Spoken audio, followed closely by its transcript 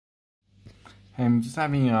I'm just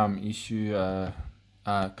having issue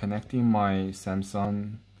connecting my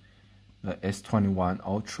Samsung S21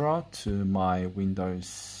 Ultra to my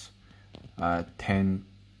Windows 10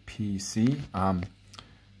 PC. I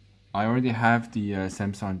already have the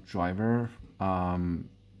Samsung driver, Samsung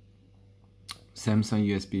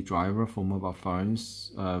USB driver for mobile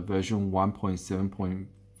phones, version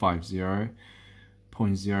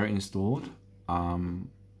 1.7.50.0 installed.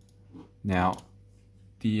 Now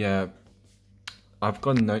I've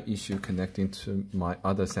got no issue connecting to my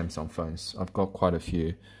other Samsung phones. I've got quite a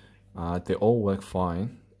few. They all work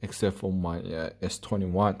fine except for my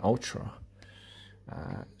S21 Ultra.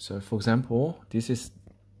 So for example, this is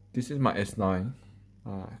my S9.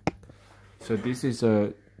 So this is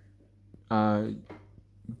a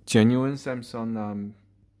genuine Samsung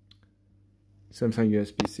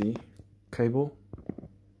USB-C cable.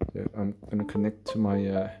 So I'm gonna connect to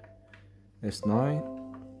my S9.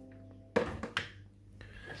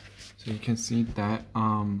 So you can see that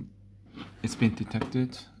it's been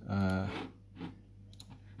detected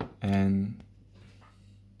and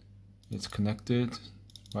it's connected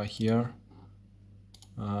right here.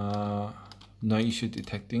 No issue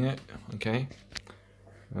detecting it. Okay,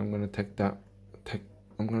 I'm gonna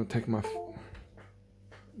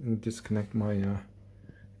disconnect my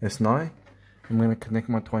S9. I'm gonna connect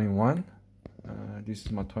my 21. This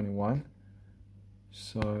is my 21.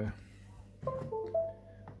 So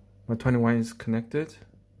my 21 is connected,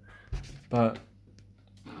 but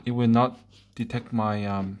it will not detect my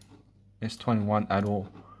S21 at all.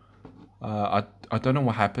 I don't know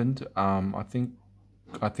what happened. I think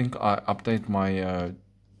I updated my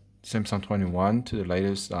Samsung 21 to the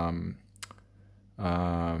latest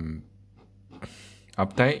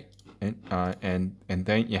update, and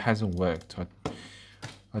then it hasn't worked.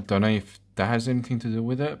 I don't know if that has anything to do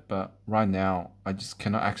with it, but right now I just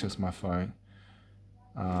cannot access my phone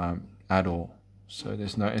at all. So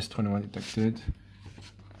there's no S21 detected.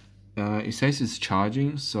 It says it's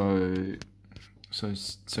charging, so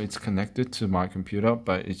it's connected to my computer,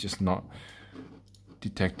 but it's just not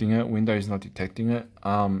detecting it. Windows is not detecting it.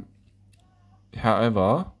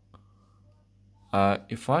 However,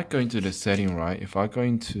 if I go into the setting, right, if I go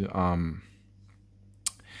into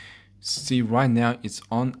see right now it's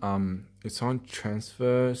on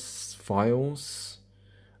transfer files,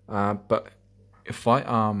 but if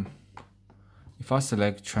I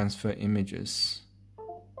select transfer images,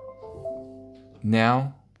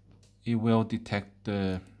 now it will detect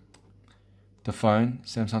the phone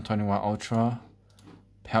Samsung 21 Ultra.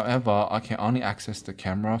 However, I can only access the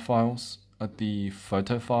camera files, the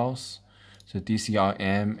photo files, so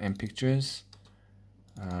DCRM and pictures.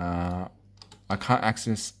 I can't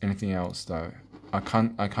access anything else though. I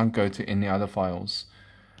can't go to any other files.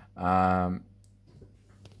 Yeah,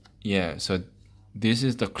 so this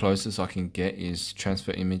is the closest I can get is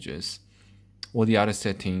transfer images. All the other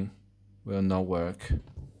setting will not work.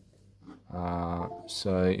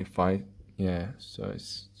 So if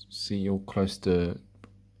see, you'll close the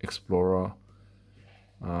Explorer.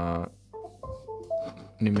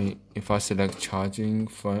 If I select charging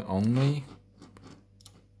phone only,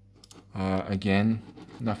 again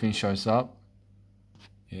nothing shows up.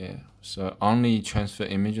 Yeah, so only transfer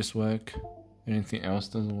images work. Anything else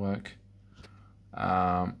doesn't work.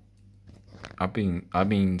 I've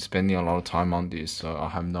been spending a lot of time on this, so I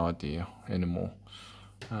have no idea anymore.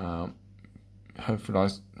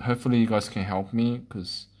 Hopefully you guys can help me,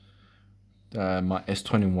 because my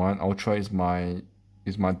S21 Ultra is my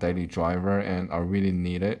daily driver, and I really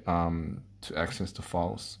need it to access the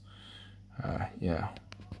files. Yeah,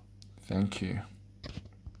 thank you.